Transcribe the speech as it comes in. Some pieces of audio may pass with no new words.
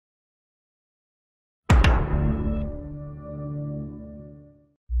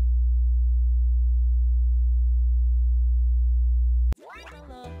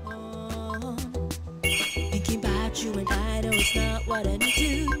you and I know it's not what I need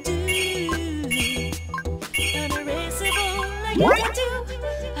to do. Unerasable like a tattoo.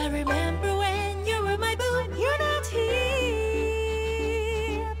 I remember when you were my boo. You're not here,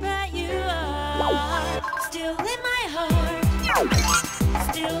 but you are still in my heart,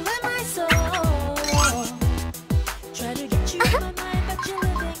 still in my soul. Try to get you in my mind, but you're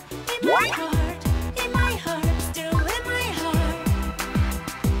living in my heart, in my heart, still in my heart,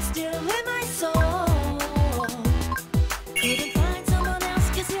 still in my soul. Couldn't find someone else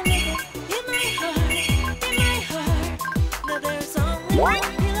 'cause you're living in my heart, in my heart. Now there's only one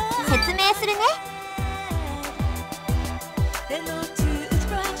pillow. 説明するね。And no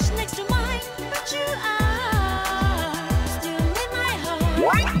toothbrush next to mine, but you are still in my heart,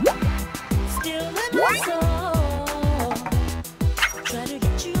 still in my soul. Try to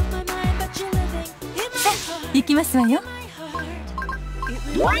get you in my mind, but you're living in my heart. 行きますわよ。It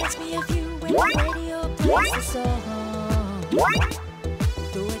reminds me of you when the radio plays the song.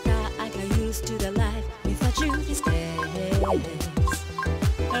 Though I thought I got used to the life without you these days.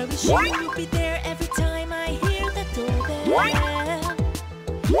 I wish you would be there every time I hear the doorbell.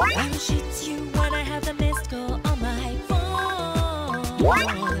 I wish it's you when I have the missed call on my phone.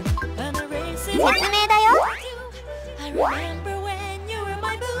 Unerasable. 説明だよ。 I remember when you were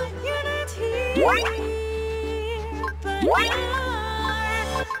my boo. You're not here, but you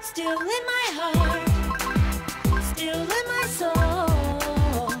are still in my heart, still in my soul.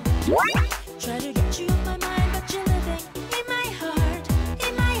 Try to get you in my mind, but you're living in my heart,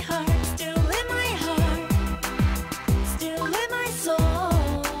 in my heart, still in my heart, still in my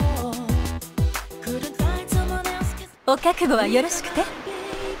soul. Couldn't find someone else 'cause お覚悟はよろしくて。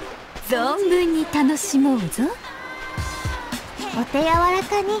 存分に楽しもうぞ。お手柔ら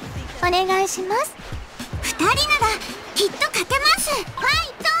かにお願いします。二人ならきっと勝てます。ファ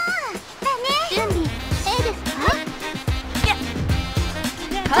イトだね。準備 A ですか？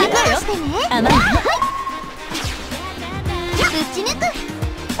覚悟してね。甘いわ。ぶち抜く。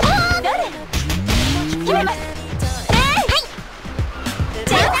誰？決めます。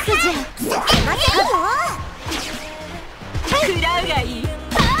チャンスじゃさせませんよ。食らうがいい。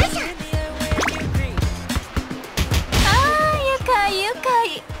ああ、愉快愉快。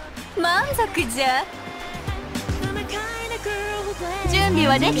満足じゃ。準備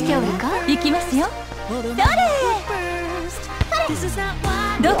はできておるか？行きますよ。誰？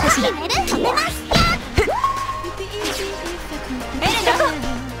どうかしら？決める？決めます。エレナ、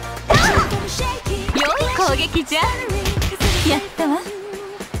良い攻撃じゃ。やったわ。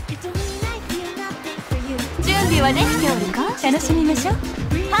準備はできておるか？楽しみましょう。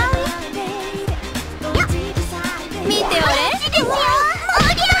はい。見ておれ。ですよ。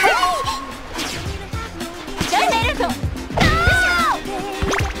チャンネルと。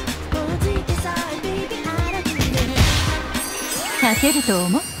勝てると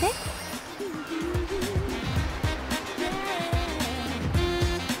思って。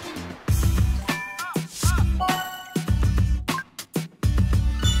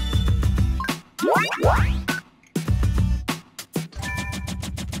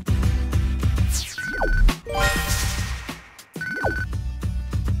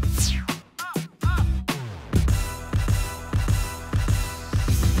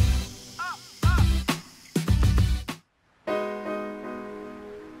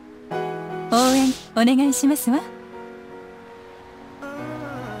応援お願いしますわ。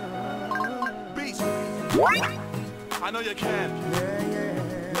I know you can.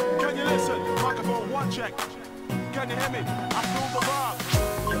 Can you listen? Microphone one check. Can you hear me? I feel the vibe.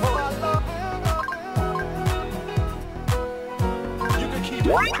 You can keep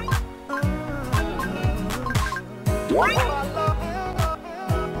it. I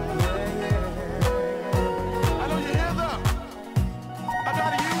know you hear that. I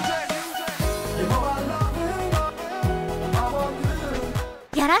gotta use it.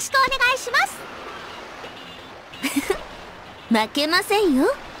 よろしくお願いします。負けませんよ。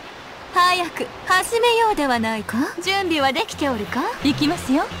早く始めようではないか。準備はできておるか？行きま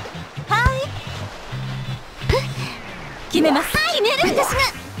すよ。はい。決めます。決めるんですが。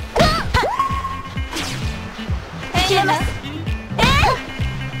決めます。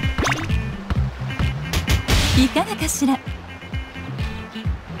いかがかしら。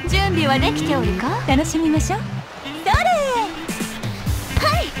準備はできておるか？楽しみましょう。誰？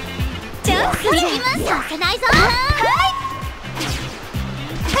はい。チャンス。行きます。させないぞ。はい。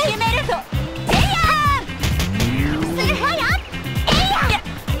決めるぞ。えいやー。すごいよ。えいや。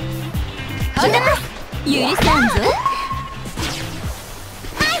ほら、許さんぞ。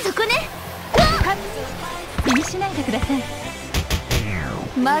はい、そこね。気にしないでください。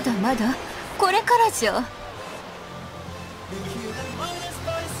まだまだこれからじゃ。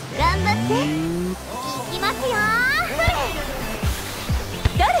頑張っていきますよ。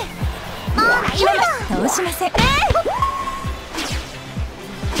誰？もういいだ。倒しません。いき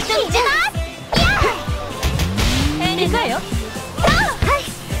ます。行くわよ。はい。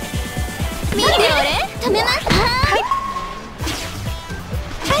見て俺止めます。はい。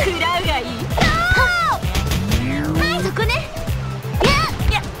食らうがいい。はい、そこね。いや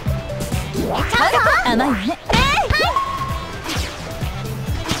決めちゃうぞ。甘いわね。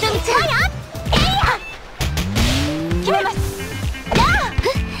ひとみちゃん決めます。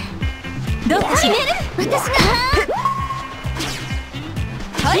どうかしら。私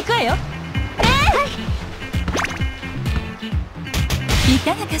が行くわよ。い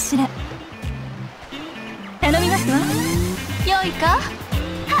かがかしら。頼みますわ。良いか。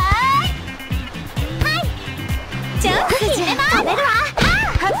チャンスじゃ。食べるわ。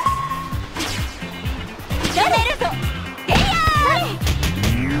食べるぞ。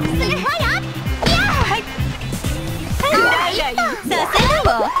すぐほら。はいがいい。させる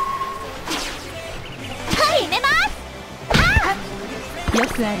わ。決めます。よ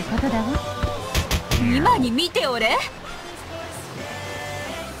くあることだわ。今に見ておれ。よ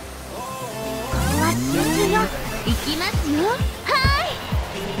行きますよ。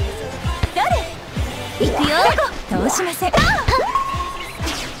誰？行くよ。倒しません。はい、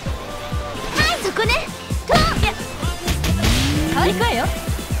そこね。行くわよ。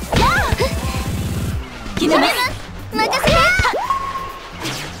決決めまめますす。任せて。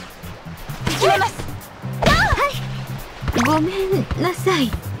決めます。ごめんなさい。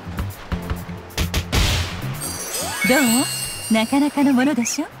どう？なかなかのもので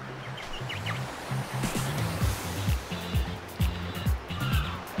しょ。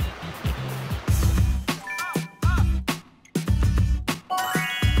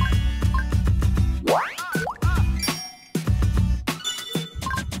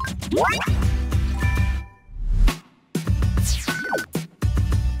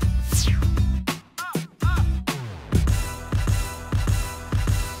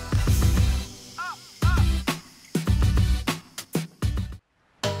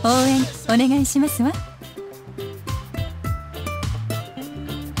応援お願いしますわ。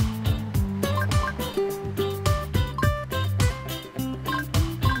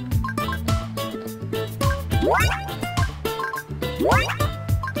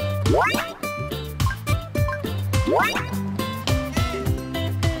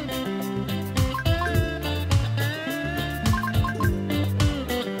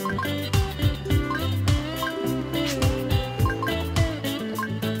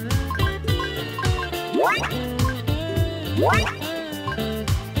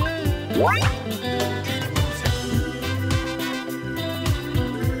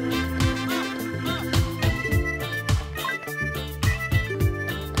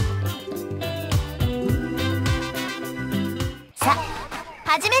さあ、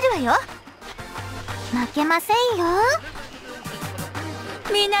始めるわよ。負けませんよ。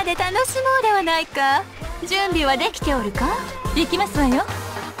みんなで楽しもうではないか。準備はできておるか。行きますわよ。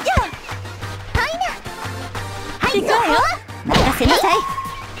行くわよ。任せなさい。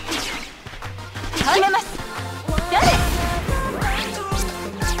決めます。誰？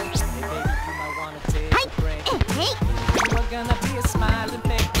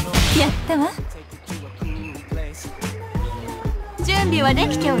やったわ。準備はで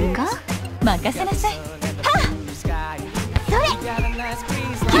きておるか。任せなさい。それ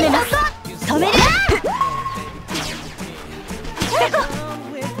決めます。止める。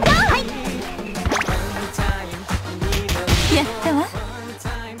やったわ。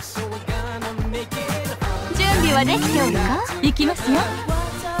準備はできておるか。行きますよ。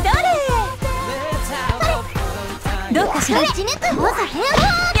どうかしら。打ち抜く技変更。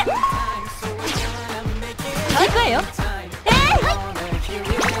行くわよ。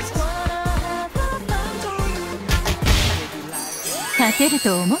勝てる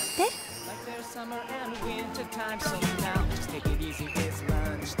と思って。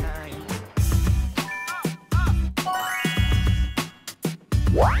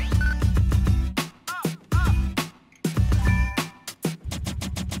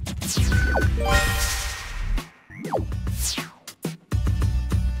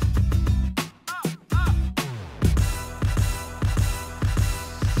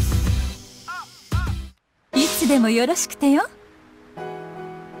いつでもよろしくてよ。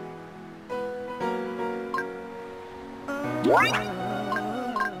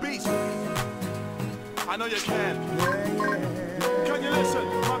Beats. I know you can. Can you listen?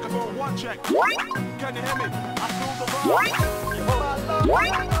 Microphone one check. Can you hear me? I feel the vibe. You know I love you.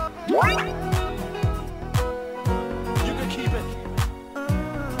 You can keep it.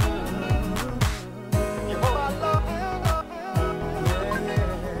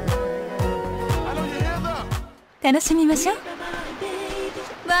 楽しみましょう。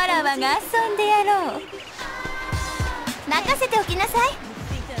わらわが遊んでやろう。任せておきなさい。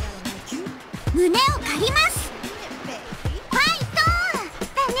胸を借ります。ファイト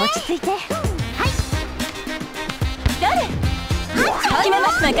だね。落ち着いて。はい。誰？決めま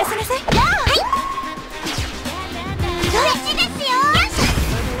す。任せなさい。はい。そっちですよ。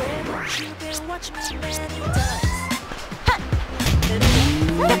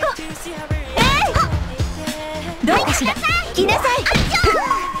どうかしら。来なさい。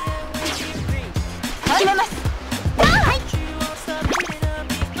決めます。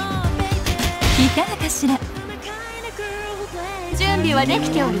いかがかしら。準備はでき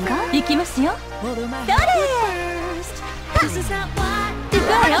ておるか。行きますよ。誰？行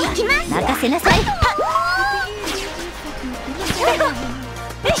くわよ。任せなさい。い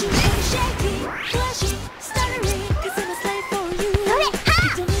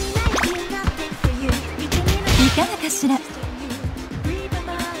かがかしら。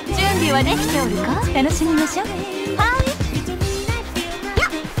準備はできておるか。楽しみましょう。はい。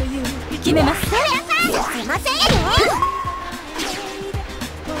決めます。すいませんよ。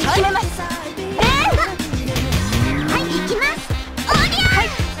決めます。はい、行きます。おりゃ。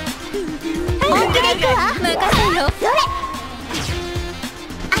本気で行くわ。任せろ。それ。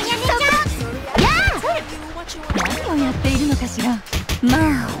あやねちゃん。や何をやっているのかしら。ま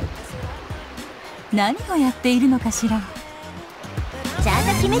あ何をやっているのかしら。ちゃん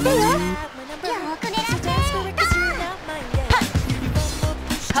と決めてよ。よーく狙って。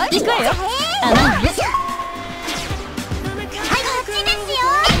はい、行くわよ。甘いね。はい、こっちですよ。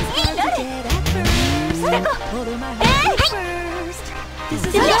誰？それこ。行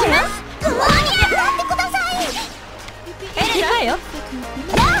きます。待ってください。行くわよ。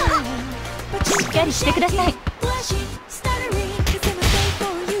しっかりしてください。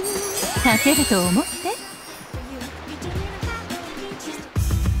勝てると思って。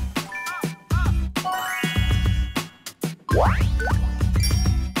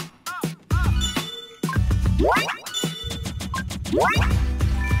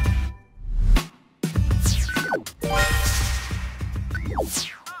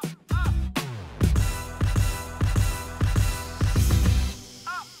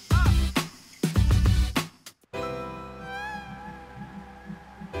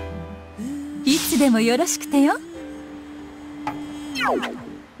いつでもよろしくてよ。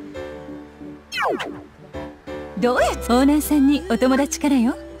どういうオーナーさんにお友達から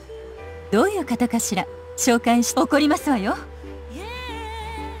よ。どういう方かしら。紹介して怒りますわよ。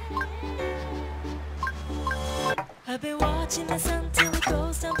I've been watching the sun till it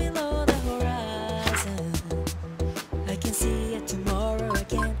goes down below the horizon. I can see it tomorrow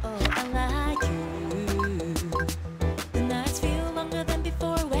again. Oh, I like you. The nights feel longer than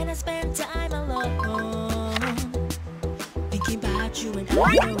before when I spend time alone. Thinking about you and I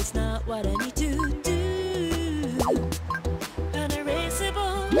know it's not what I need to do.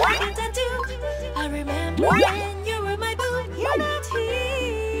 Unerasable, like a tattoo. I remember when you were my boo. You're not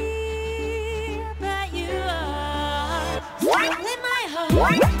here, but you are. Still in my heart,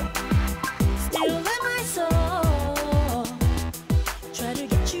 still in my soul. Try to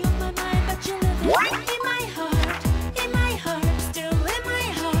get you on my mind, but you're living in my heart, in my heart. Still in my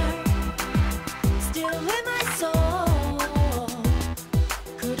heart, still in my soul.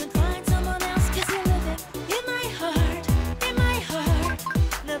 Couldn't find someone else 'cause you're living in my heart, in my heart.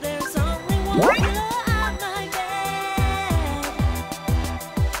 Now there's only one pillow on my bed.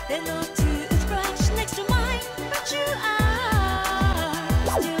 There's no toothbrush next to mine, but you are.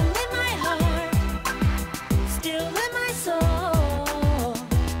 Still in my heart, still in my soul.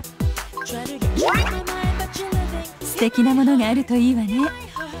 Try to get you on my mind, but you're living 素敵なものがあるといいわね。 in my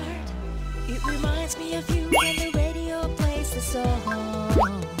heart. It reminds me of you when the radio plays the song.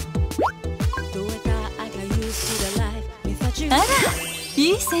 Though I thought I got used to the life without you. あら、い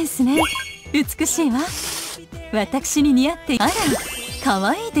いセンスね。美しいわ。私に似合ってあら、可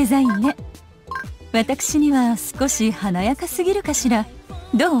愛いデザインね。私には少し華やかすぎるかしら。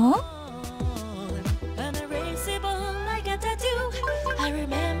どう？ Unerasable like a tattoo. I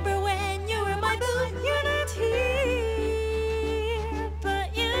remember when you were my boo. You're not here,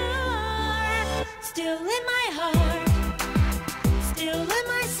 but you are. Still in my heart, still in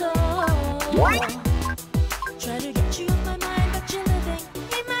my soul. Try to get you on my mind, but you're living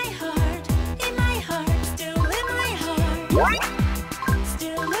in my heart, in my heart. Still in my heart,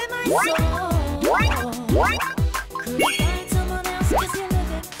 still in my soul. Couldn't find someone else 'cause you're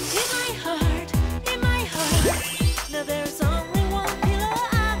living in my heart, in my heart. Now there's only one pillow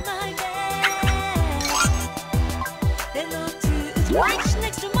on my bed. There's no toothbrush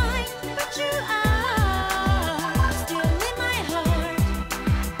next to mine, but you are.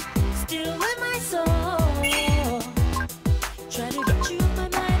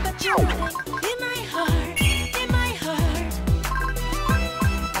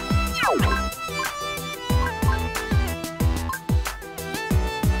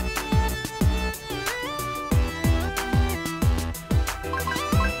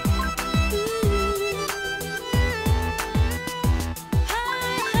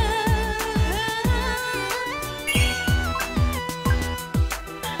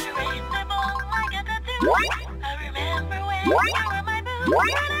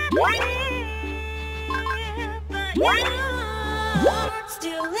 Still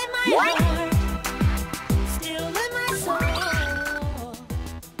in my heart, still in my soul.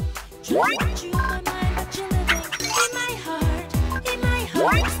 Try to get you in my mind, but you're living in my heart,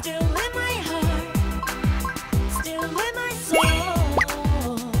 still in my heart, still in my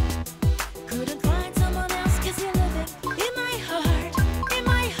soul. Couldn't find someone else 'cause you're living in my heart,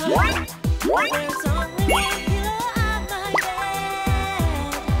 There's only one pillow on my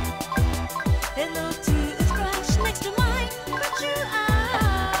bed, and no toothbrush next to mine, but you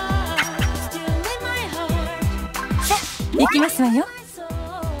are still in my heart. 行きますわよ。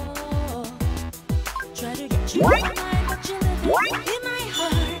 Try to get you in my mind, but you're living in my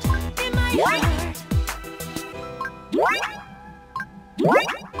heart,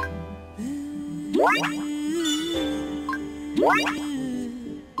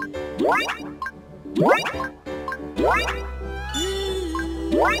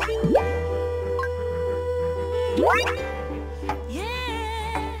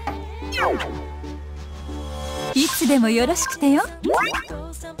いつでもよろしくてよ。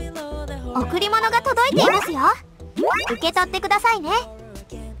贈り物が届いていますよ。受け取ってくださいね。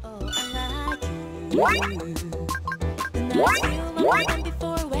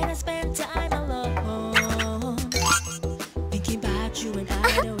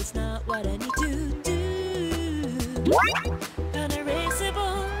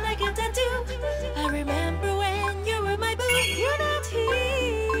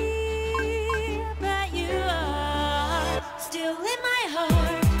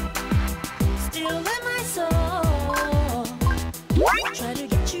Try to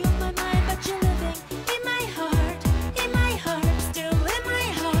get you in my mind, but you're living in my heart, still in my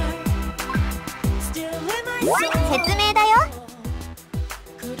heart, still in my soul. 説明だよ。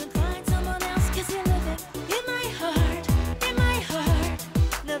 Couldn't find someone else 'cause you're living in my heart,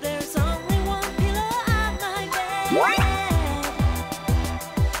 Now there's only one pillow on my bed,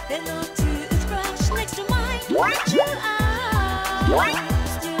 and no toothbrush next to mine, but you are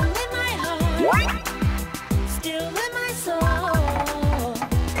still in my heart, still in my soul.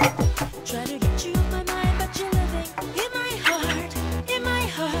 Try to get you in my mind, but you're living in my heart,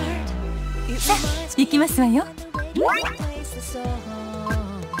 It reminds 行きますわよ。 the way you place the song.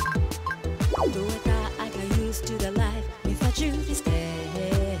 Though I thought I got used to the life without you these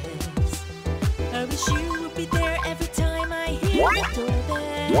days. I wish you would be there every time I hear the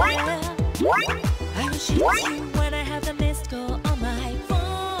doorbell. I wish it was you